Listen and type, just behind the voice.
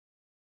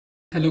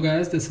Hello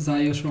guys, this is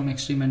Ayush from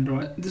Extreme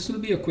Android. This will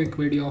be a quick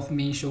video of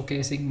me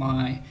showcasing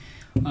my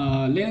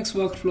Linux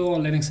workflow or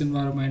Linux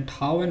environment,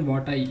 how and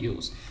what I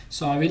use.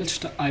 So I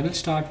will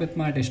start with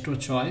my distro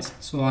choice.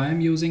 So I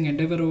am using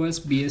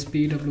EndeavourOS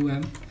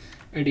BWWM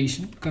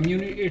edition.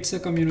 It's a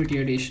community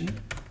edition.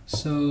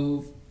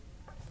 So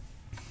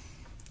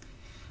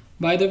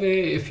by the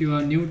way, if you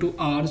are new to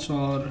Arch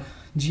or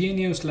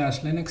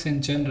GNU/Linux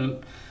in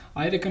general,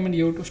 I recommend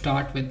you to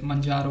start with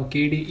Manjaro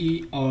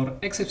KDE or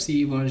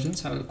XFCE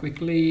versions. I will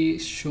quickly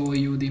show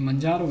you the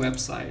Manjaro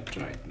website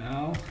right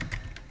now.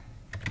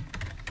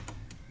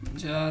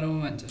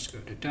 Manjaro, and just go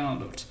to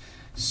downloads.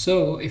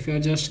 So if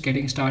you're just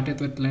getting started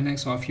with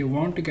Linux, or if you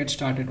want to get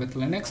started with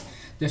Linux,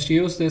 just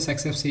use this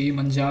XFCE,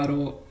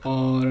 Manjaro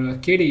or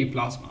KDE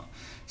Plasma.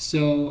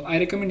 So I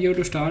recommend you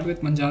to start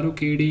with Manjaro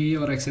KDE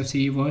or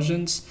XFCE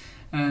versions,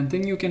 and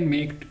then you can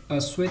make a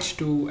switch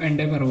to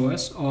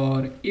EndeavourOS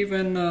or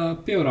even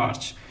Pure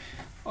Arch.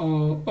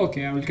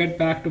 Okay, I will get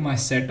back to my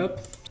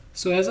setup.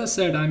 So as I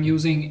said, I'm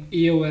using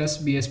EOS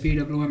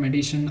BWWM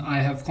edition.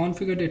 I have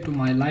configured it to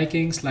my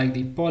likings, like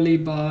the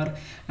Polybar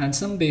and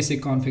some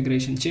basic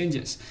configuration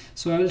changes.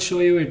 So I will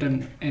show you it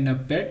in a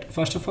bit.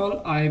 First of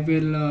all, I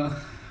will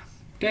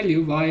tell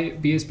you why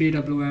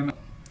BWWM,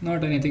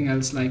 not anything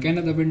else like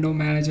another window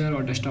manager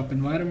or desktop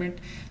environment.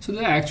 So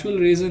the actual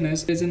reason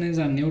is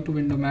I'm new to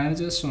window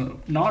managers,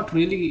 so not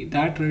really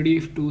that ready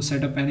to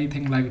set up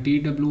anything like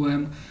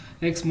DWM,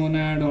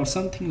 Xmonad or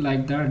something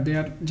like that. They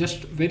are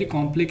just very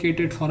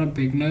complicated for a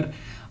beginner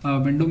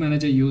window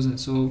manager user.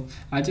 So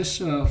I just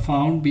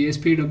found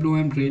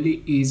BWWM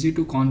really easy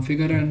to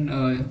configure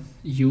and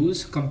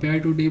use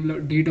compared to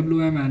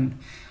DWM and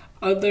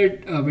other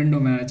window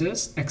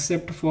managers,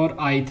 except for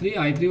i3.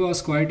 i3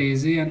 was quite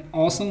easy, and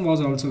Awesome was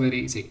also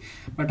very easy,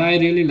 but I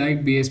really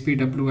like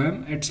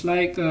BWWM. It's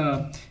like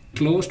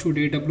close to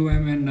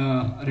DWM in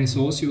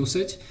resource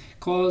usage,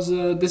 because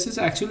this is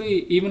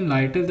actually even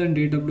lighter than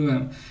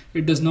DWM.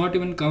 It does not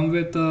even come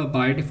with a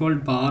by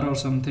default bar or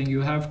something.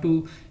 You have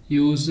to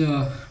use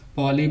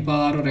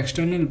Polybar or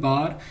external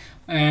bar,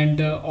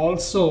 and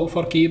also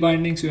for key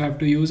bindings you have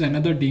to use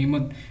another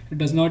daemon. It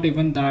does not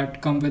even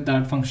come with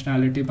that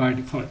functionality by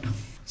default.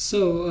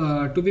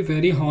 So to be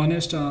very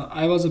honest,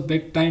 I was a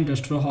big time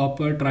distro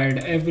hopper,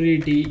 tried every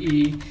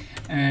DE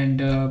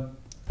and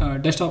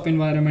desktop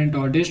environment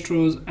or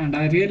distros, and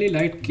I really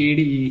liked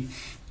KDE.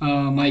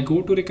 My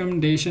go-to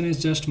recommendation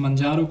is just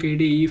Manjaro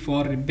KDE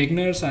for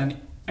beginners and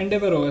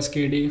EndeavourOS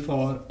KDE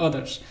for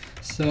others.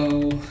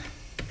 So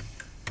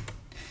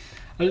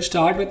I'll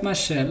start with my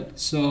shell.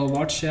 So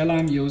what shell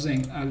I'm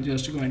using, I'll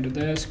just go into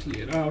this,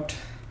 clear out,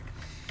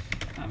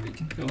 and we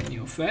can go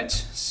new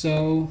fetch.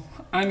 So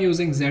I'm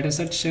using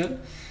ZSH shell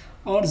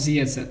or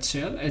ZSH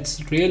shell.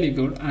 It's really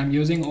good. I'm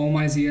using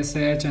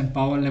ZSH and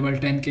power level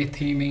 10k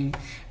theming.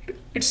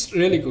 It's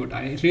really good.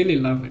 I really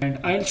love it. And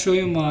I'll show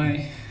you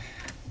my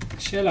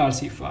shell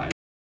RC file.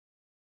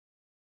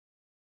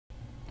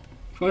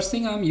 First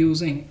thing I'm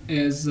using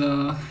is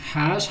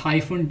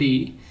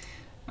 #-d.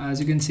 As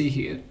you can see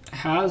here,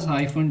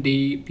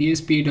 #-d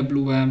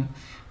BWWM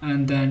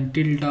and then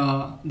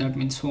tilde, that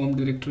means home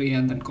directory,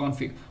 and then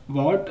config.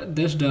 What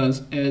this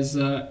does is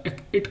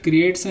it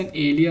creates an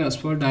alias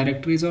for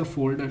directories or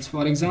folders.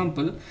 For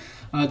example,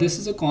 this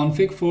is a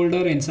config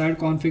folder. Inside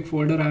config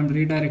folder I'm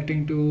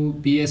redirecting to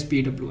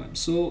BWWM,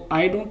 so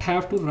I don't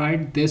have to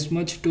write this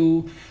much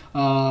to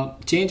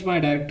change my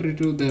directory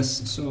to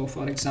this. So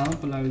for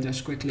example, I will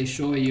just quickly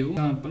show you.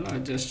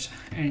 I'll just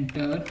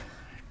enter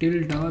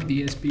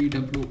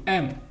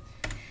 ~BWWM,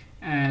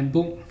 and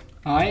boom,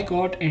 I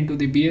got into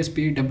the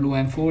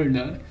BWWM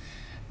folder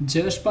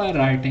just by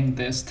writing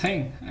this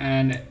thing,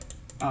 and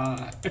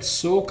it's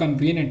so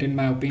convenient in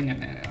my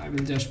opinion. I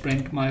will just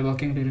print my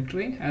working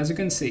directory, as you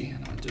can see,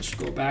 and I'll just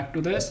go back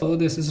to this. So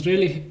this is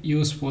really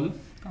useful.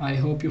 I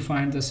hope you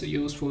find this a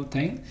useful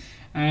thing.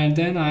 And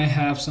then I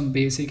have some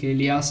basic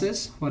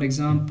aliases. For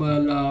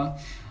example,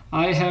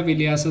 I have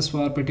aliases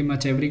for pretty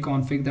much every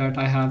config that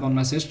I have on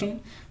my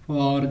system.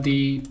 For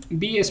the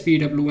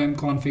BWWM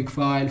config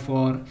file,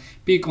 for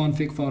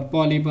pconfig for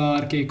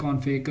Polybar,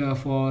 kconfig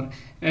for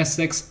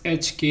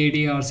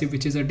Sxhkd,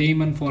 which is a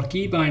daemon for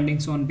key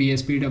bindings on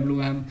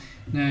BWWM,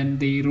 then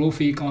the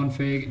rofi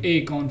config,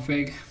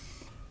 aconfig,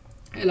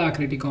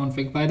 alacrity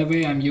config. By the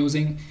way, I'm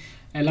using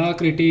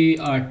alacrity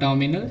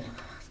terminal.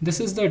 This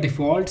is the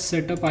default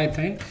setup, I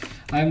think.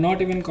 I have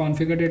not even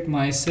configured it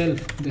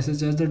myself. This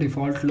is just the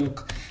default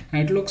look,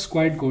 and it looks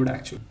quite good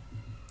actually.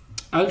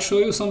 I'll show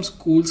you some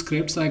cool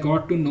scripts I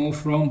got to know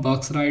from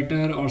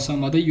Bugswriter or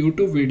some other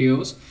YouTube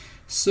videos.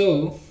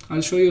 So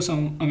I'll show you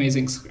some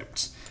amazing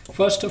scripts.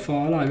 First of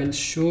all, I will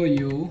show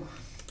you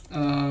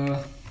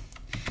ANI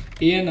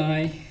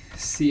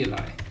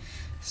CLI.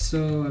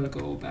 So I'll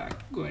go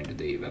into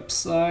the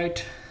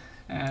website,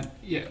 and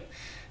yeah.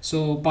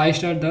 So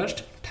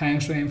PyStarDust,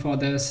 thanks to him for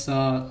this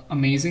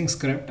amazing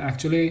script.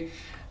 Actually,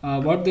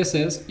 what this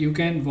is, you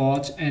can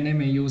watch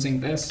anime using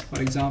this. For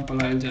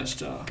example, I'll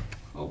just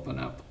open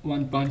up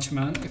One Punch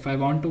Man. If I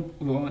want to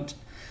watch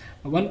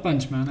One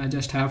Punch Man, I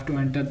just have to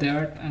enter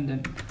that, and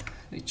then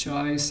the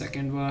choice,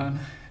 second one,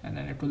 and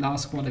then it will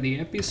ask for the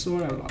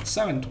episode. I will want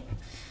 7th one.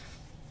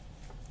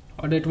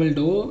 What it will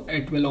do,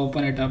 it will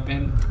open it up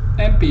in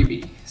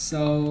MPV.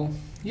 So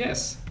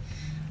yes,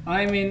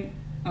 I mean,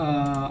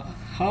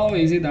 how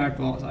easy that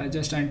was. I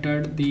just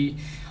entered the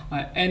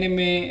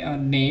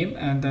anime name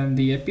and then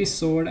the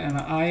episode, and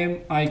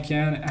I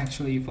can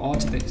actually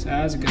watch this.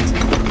 As you can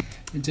see,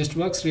 it just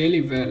works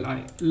really well.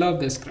 I love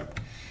this script.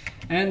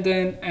 And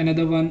then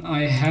another one,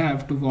 I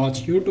have to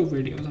watch YouTube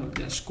videos. I'll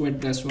just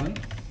quit this one.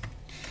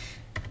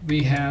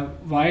 We have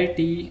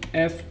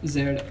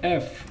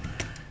YTFZF.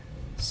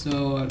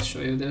 So I'll show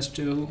you this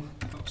too.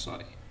 Oh,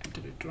 sorry, I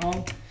entered it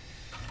wrong.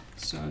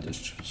 So I'll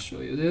just show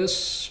you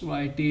this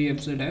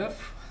YTFZF.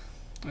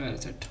 Where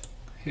is it?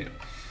 Here.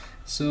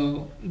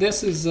 So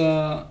this is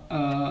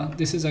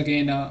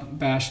again a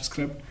bash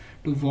script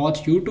to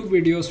watch YouTube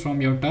videos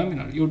from your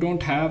terminal. You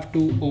don't have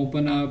to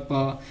open up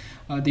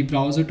the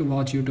browser to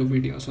watch YouTube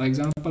videos. For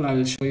example, I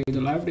will show you the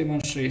live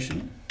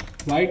demonstration.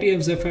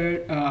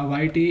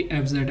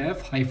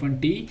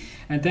 YTFZF-T,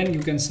 and then you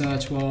can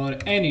search for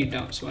any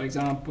terms. For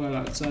example,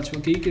 I'll search for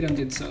Kiki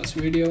Ranjit search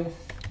video,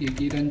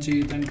 Kiki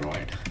Ranjit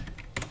Android.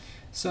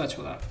 Search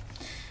for that,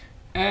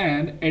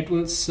 and it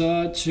will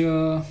search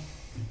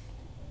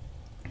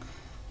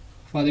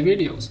for the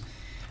videos,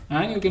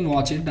 and you can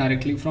watch it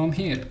directly from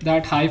here.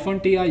 That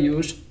 -T I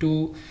used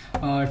to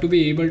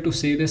be able to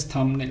say this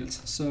thumbnails.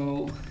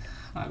 So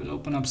I will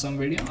open up some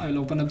video. I will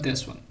open up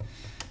this one.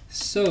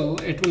 So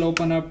it will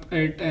open up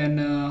it in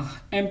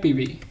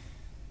MPV.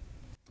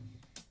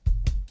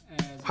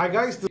 Hi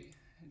guys, it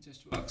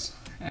just works.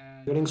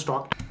 And getting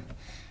stocked.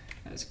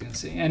 As you can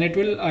see, and it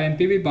will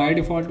MPV by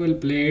default will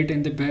play it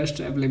in the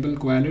best available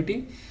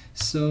quality.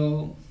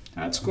 So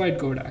that's quite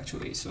good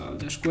actually. So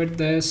I'll just quit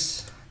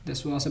this.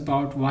 This was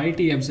about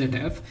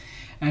YTFZF,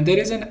 and there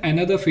is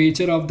another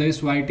feature of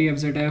this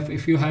YTFZF.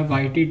 If you have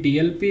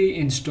YTDLP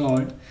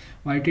installed,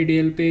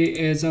 YTDLP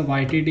is a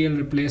YTDL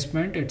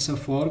replacement. It's a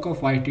fork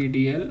of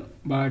YTDL,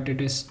 but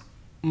it is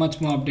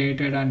much more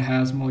updated and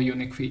has more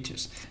unique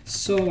features.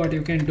 So what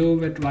you can do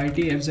with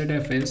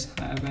YTFZF is,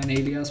 I have an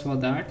alias for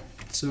that.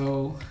 So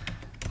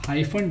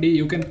 -D,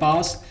 you can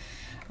pass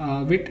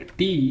with T,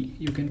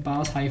 you can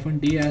pass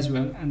 -D as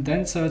well, and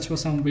then search for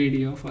some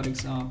video. For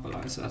example,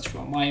 I search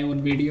for my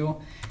own video,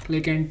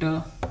 click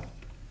enter.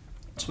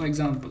 So for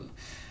example,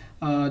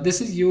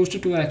 this is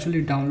used to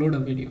actually download a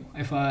video.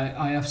 If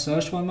I have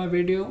searched for my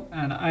video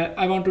and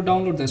I want to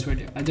download this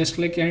video, I just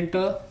click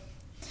enter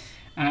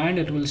and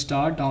it will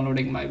start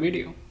downloading my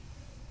video.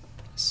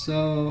 So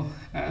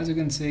as you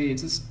can see,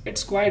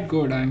 it's quite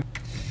good.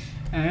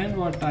 And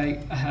what I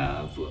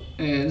have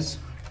is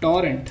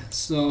torrent.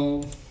 So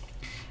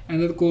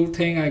another cool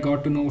thing I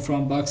got to know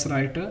from Bugs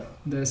Writer,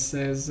 this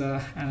is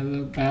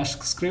another bash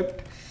script,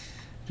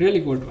 really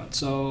good one.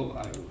 So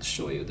I will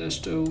show you this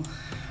too.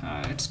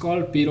 It's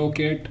called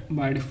Pirokit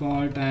by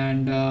default,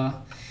 and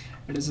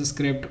it is a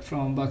script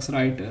from Bugs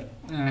Writer,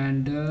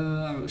 and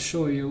I will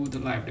show you the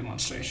live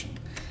demonstration.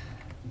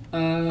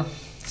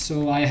 So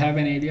I have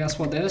an alias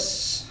for this.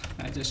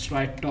 I just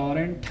write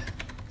torrent,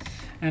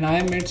 and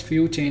I made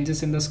few changes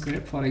in the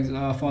script. For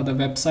the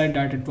website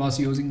that it was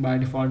using by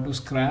default to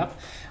scrap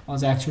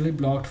was actually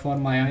blocked for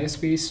my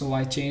ISP, so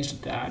I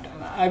changed that.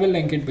 I will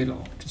link it below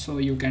so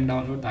you can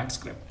download that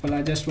script. Well,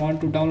 I just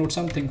want to download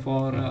something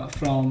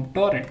from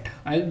torrent.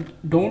 I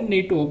don't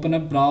need to open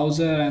up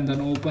browser and then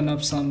open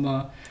up some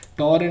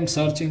torrent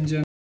search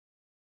engine.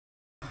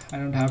 I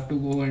don't have to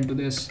go into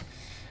this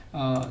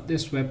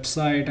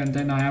website and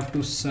then I have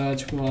to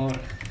search for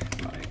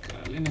like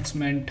Linux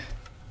Mint,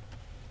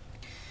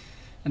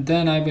 and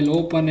then I will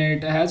open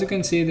it. As you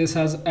can see, this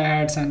has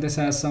ads and this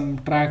has some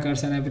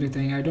trackers and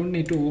everything. I don't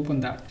need to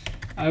open that.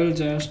 I will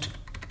just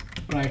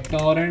write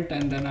torrent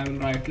and then I will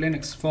write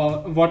Linux. For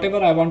whatever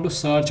I want to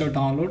search or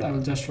download, I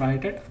will just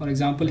write it. For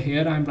example,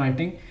 here I'm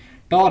writing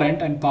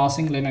torrent and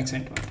passing Linux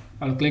into it.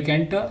 I'll click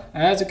enter.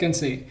 As you can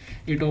see,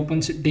 it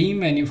opens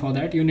DMenu for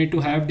that. You need to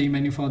have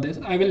DMenu for this.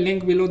 I will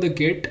link below the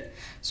Git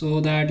so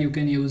that you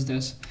can use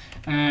this.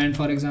 And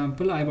for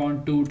example, I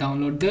want to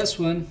download this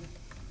one.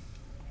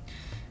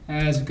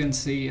 As you can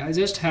see, I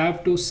just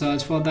have to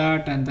search for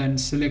that and then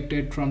select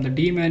it from the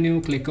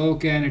DMenu, click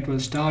OK, and it will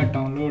start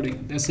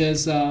downloading. This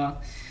is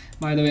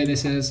by the way,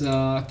 this is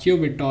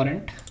Qubit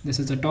torrent. This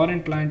is a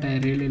torrent client I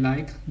really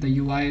like. The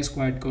UI is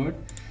quite good.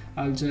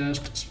 I'll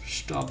just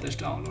stop this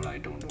download. I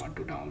don't want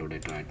to download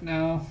it right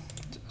now.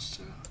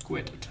 Just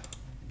quit it.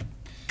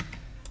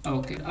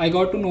 Okay, I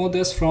got to know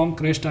this from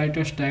Chris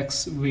Titus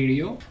Tech's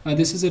video.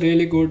 This is a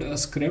really good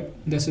script.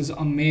 This is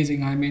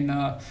amazing. I mean,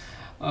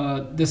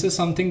 this is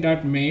something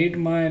that made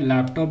my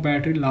laptop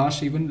battery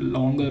last even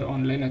longer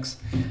on Linux.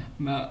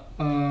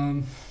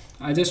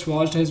 I just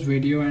watched his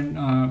video and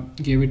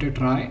gave it a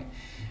try.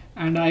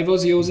 And I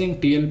was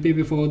using TLP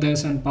before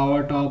this and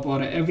PowerTop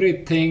or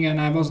everything, and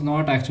I was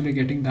not actually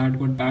getting that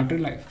good battery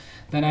life.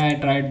 Then I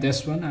tried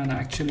this one, and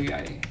actually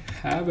I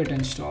have it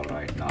installed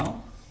right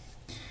now.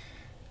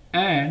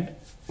 And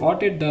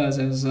what it does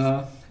is,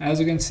 as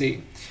you can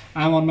see,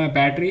 I'm on my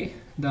battery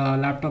the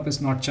laptop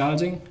is not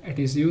charging. It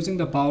is using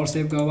the power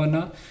save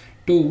governor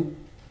to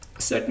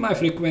set my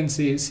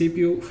frequency,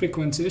 CPU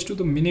frequencies to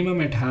the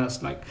minimum it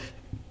has. Like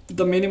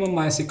the minimum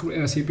my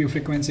CPU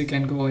frequency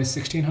can go is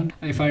 1600.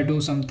 If I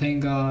do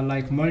something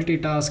like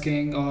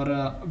multitasking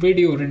or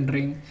video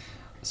rendering,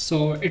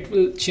 so it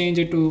will change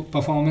it to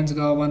performance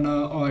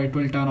governor, or it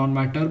will turn on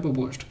my turbo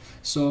boost.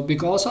 So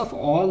because of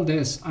all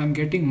this, I'm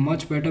getting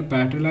much better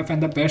battery life.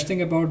 And the best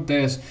thing about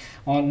this,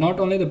 or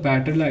not only the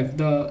battery life,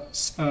 the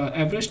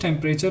average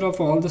temperature of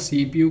all the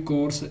CPU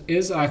cores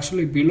is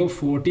actually below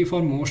 40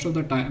 for most of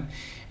the time.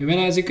 Even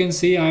as you can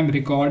see, I'm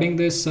recording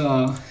this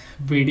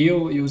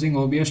video using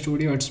OBS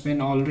Studio. It's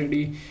been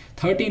already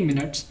 13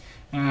 minutes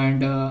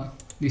and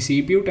the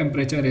CPU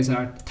temperature is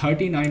at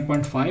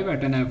 39.5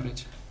 at an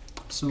average.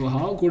 So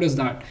how good is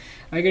that?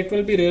 Like, it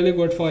will be really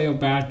good for your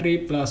battery,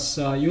 plus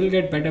you'll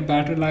get better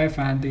battery life,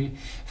 and the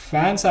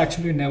fans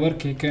actually never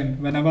kick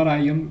in whenever I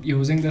am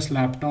using this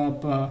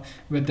laptop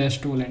with this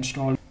tool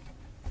installed.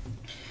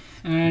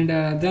 And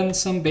then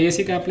some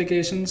basic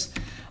applications.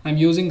 I'm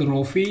using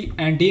Rofi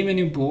and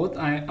DMenu both.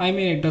 I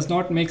mean, it does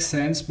not make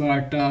sense,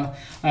 but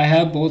I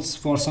have both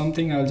for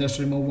something. I'll just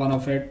remove one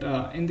of it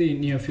in the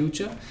near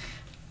future.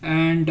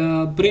 And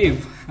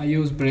Brave, I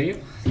use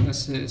Brave.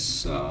 This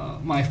is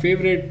my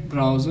favorite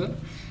browser.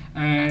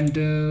 And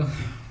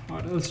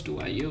what else do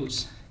I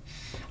use?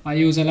 I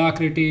use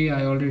Alacrity.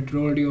 I already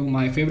told you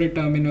my favorite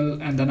terminal.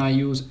 And then I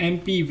use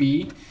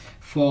MPV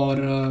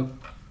for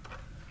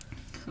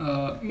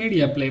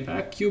media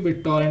playback,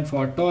 Qubit Torrent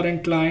for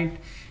torrent client,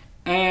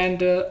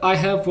 and I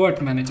have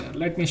Word Manager.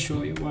 Let me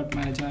show you Word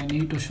Manager. I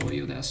need to show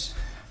you this.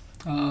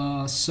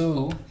 I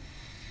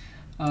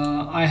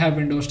have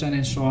Windows 10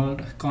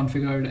 installed,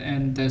 configured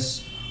in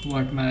this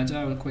Word Manager.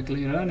 I will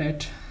quickly run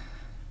it.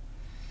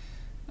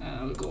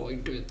 I'll go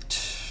into it,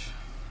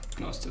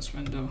 close this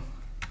window.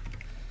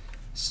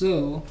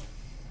 So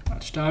I'll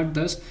start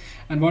this,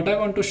 and what I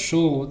want to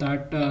show,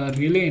 that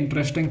really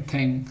interesting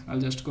thing, I'll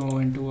just go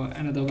into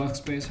another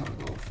workspace.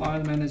 I'll go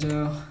File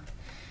Manager,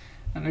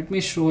 and let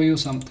me show you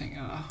something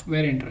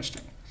very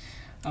interesting.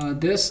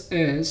 This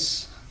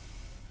is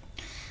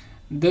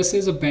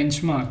a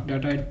benchmark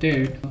that I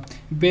did.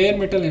 Bare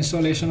metal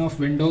installation of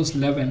Windows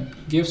 11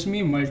 gives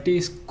me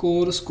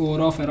multi-core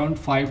score of around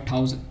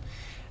 5000.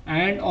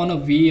 And on a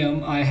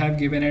VM, I have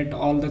given it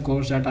all the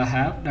cores that I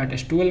have, that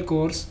is 12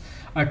 cores,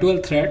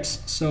 12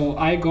 threads. So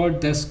I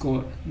got this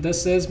score.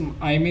 This is,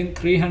 I mean,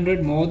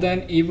 300 more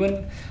than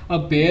even a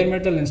bare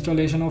metal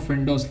installation of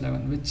Windows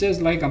 11, which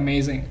is like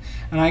amazing.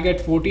 And I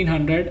get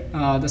 1400.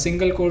 The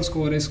single core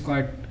score is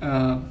quite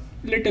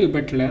little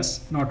bit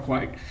less, not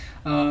quite,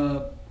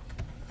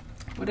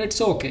 but it's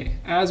okay.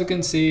 As you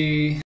can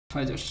see, if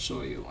I just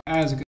show you,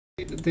 as you can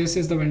see, this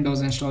is the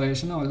Windows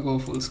installation. I'll go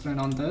full screen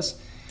on this.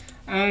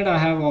 And I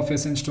have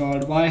Office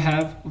installed. Why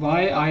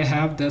I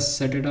have this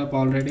set it up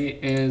already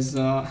is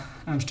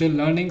I'm still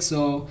learning.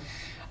 So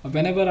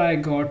whenever I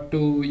got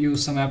to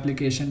use some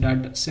application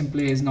that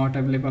simply is not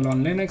available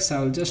on Linux,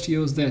 I'll just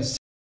use this.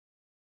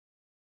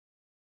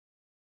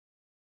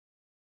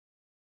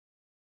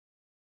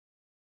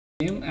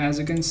 As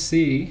you can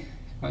see,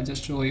 if I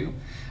just show you,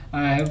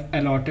 I have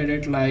allotted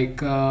it like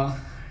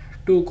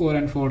 2 core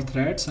and 4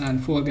 threads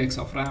and 4 gigs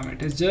of RAM.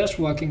 It is just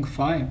working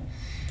fine,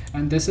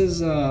 and this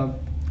is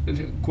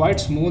quite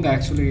smooth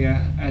actually.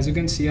 As you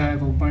can see, I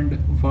have opened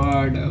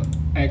Word,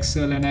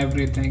 Excel and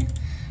everything.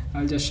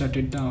 I'll just shut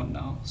it down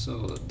now.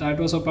 So that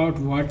was about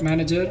Word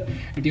Manager.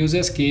 It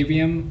uses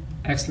KVM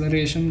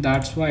acceleration,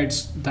 that's why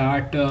it's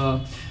that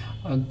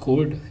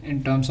good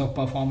in terms of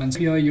performance.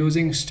 If you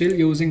are still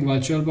using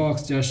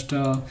VirtualBox, just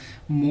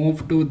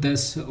move to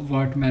this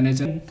Word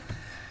Manager.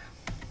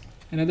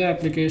 Another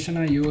application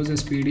I use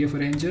is PDF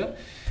Arranger.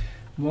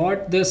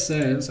 What this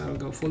is, I'll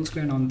go full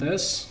screen on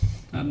this.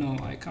 No,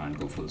 I can't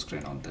go full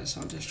screen on this.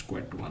 I'll just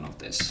quit one of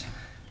this.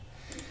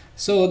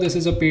 So this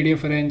is a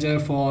PDF arranger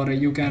for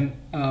you can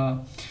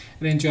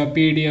arrange your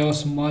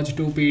PDFs, merge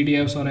 2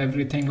 PDFs or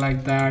everything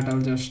like that.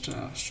 I'll just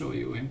show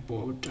you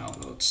import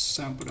downloads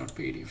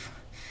sample.pdf.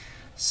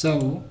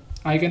 So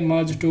I can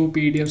merge 2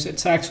 PDFs.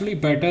 It's actually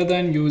better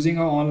than using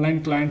an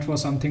online client for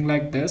something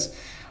like this.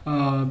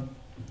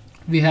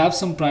 We have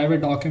some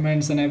private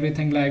documents and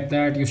everything like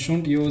that. You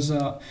shouldn't use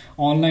a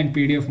online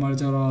PDF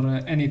merger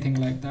or anything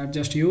like that.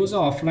 Just use an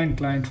offline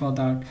client for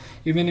that.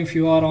 Even if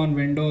you are on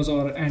Windows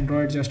or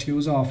Android, just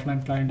use an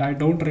offline client. I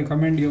don't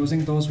recommend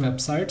using those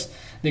websites.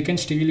 They can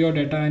steal your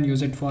data and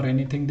use it for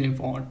anything they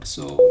want.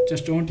 So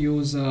just don't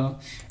use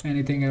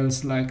anything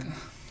else like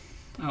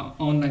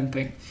online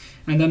thing.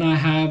 And then I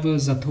have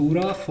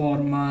Zathura for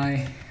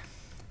my,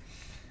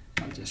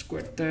 I'll just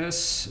quit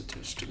this,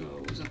 just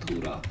go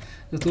Zathura.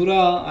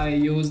 Zathura, I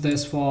use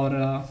this for,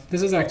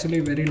 this is actually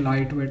very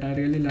lightweight. I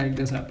really like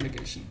this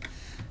application.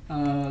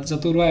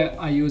 Zathura,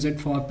 I use it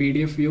for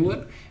PDF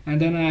viewer.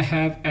 And then I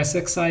have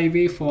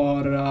Sxhkd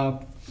for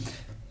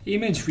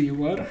image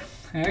viewer.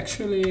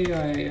 Actually,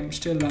 I am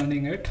still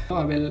learning it.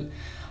 I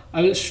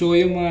will show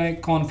you my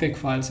config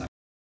files.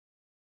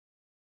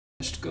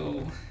 Just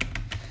go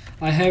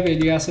I have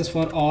aliases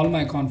for all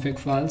my config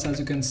files. As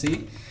you can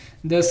see,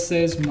 this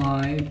is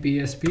my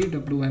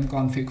BWWM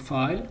config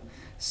file.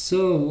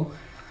 So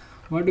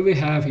what do we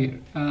have here?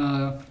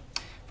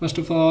 First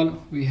of all,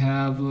 we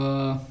have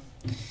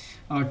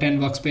our 10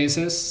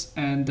 workspaces,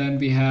 and then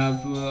we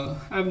have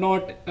I've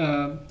not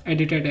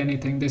edited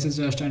anything. This is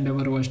just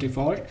Endeavor OS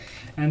default,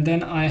 and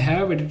then I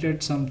have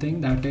edited something,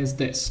 that is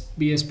this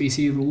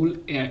BSPC rule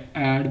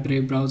add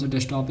Brave browser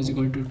desktop is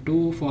equal to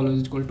 2 follow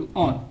is equal to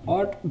on.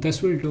 What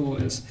this will do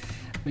is,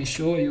 let me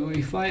show you.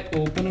 If I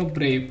open up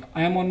Brave,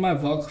 I am on my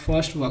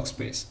first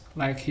workspace,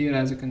 like here.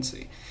 As you can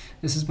see,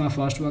 this is my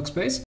first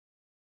workspace.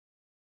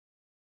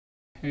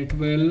 It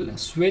will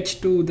switch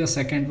to the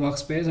second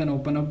workspace and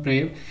open up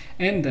Brave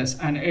in this,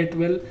 and it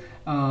will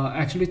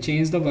actually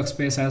change the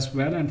workspace as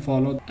well and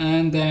follow.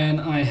 And then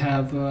I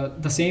have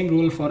the same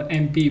rule for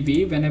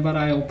MPV. Whenever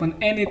I open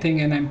anything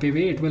in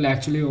MPV, it will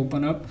actually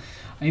open up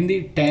in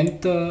the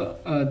 10th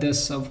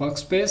this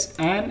workspace,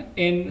 and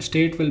in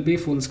state will be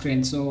full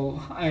screen.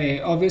 So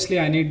obviously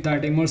I need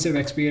that immersive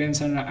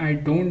experience, and I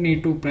don't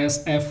need to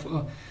press F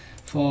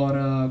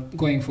for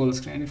going full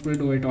screen. It will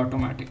do it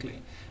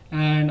automatically.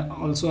 And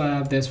also I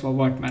have this for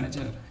Word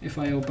Manager. If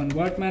I open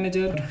Word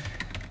Manager,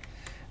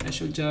 I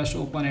should just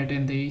open it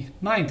in the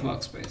 9th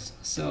workspace.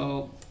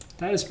 So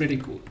that is pretty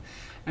cool.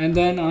 And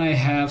then I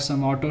have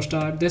some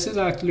Autostart. This is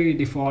actually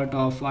default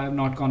off. I have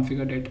not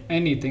configured it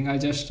anything. I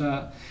just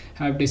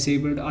have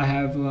disabled. I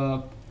have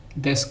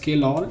this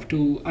kill all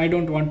to, I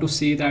don't want to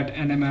see that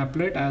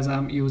nmapplet, as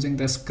I'm using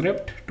the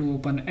script to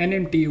open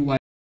nmtui.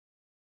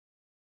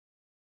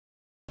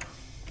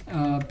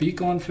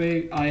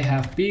 Pconfig, I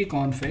have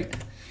pconfig.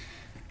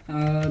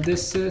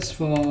 This is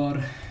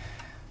for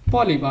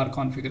Polybar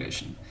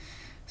configuration.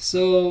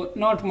 So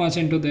not much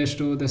into this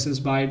too. This is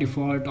by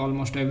default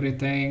almost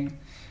everything.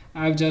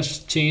 I've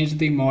just changed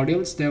the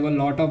modules. There were a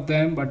lot of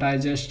them, but I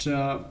just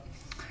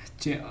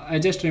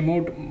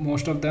removed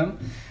most of them.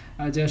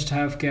 I just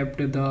have kept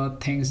the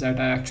things that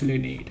I actually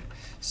need.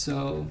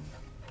 So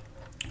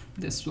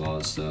this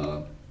was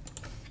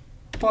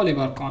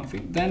Polybar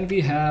config. Then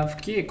we have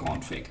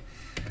kconfig.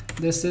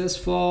 This is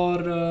for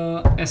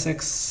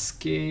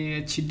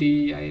Sxhkd.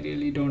 I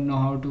really don't know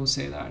how to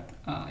say that.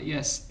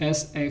 Yes,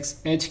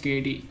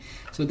 Sxhkd.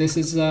 So this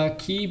is a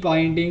key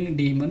binding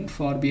daemon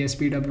for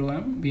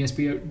BSPWM.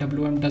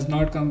 BSPWM does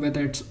not come with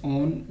its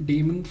own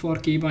daemon for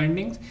key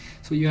bindings,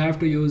 so you have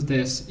to use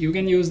this. You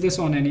can use this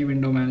on any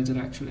window manager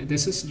actually.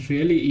 This is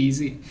really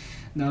easy.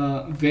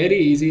 Very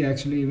easy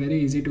actually, very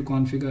easy to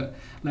configure.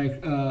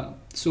 Like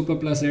super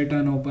plus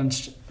return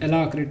opens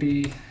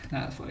alacrity,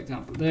 for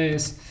example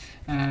this,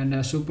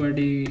 and super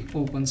D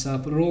opens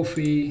up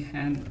Rofi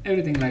and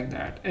everything like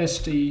that,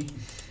 ST,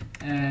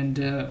 and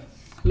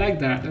like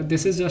that.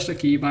 This is just a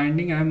key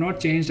binding. I have not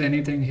changed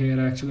anything here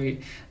actually.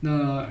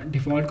 The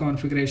default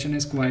configuration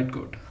is quite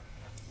good.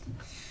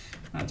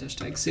 I'll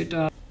just exit.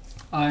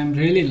 I'm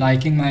really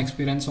liking my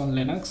experience on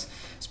Linux,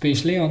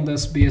 especially on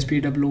this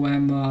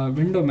BSPWM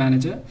window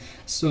manager.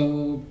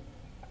 So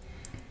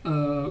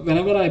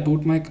whenever I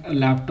boot my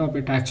laptop,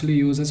 it actually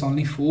uses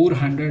only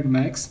 400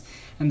 megs,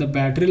 and the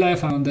battery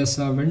life on this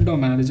window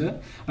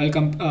manager, I'll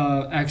come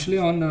actually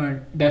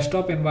on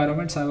desktop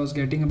environments, I was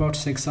getting about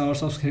 6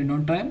 hours of screen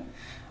on time.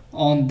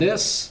 On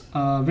this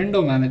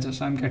window manager,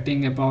 so I'm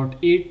getting about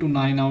 8 to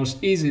 9 hours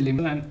easily,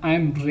 and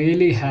I'm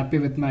really happy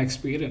with my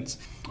experience.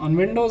 On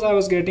Windows, I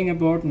was getting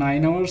about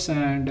 9 hours,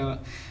 and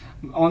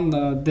on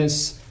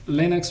this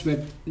Linux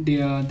with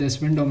this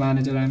window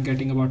manager, I'm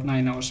getting about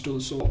 9 hours too.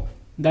 So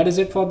that is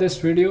it for this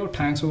video.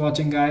 Thanks for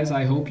watching guys.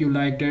 I hope you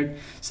liked it.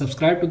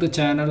 Subscribe to the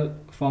channel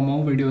for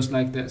more videos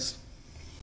like this.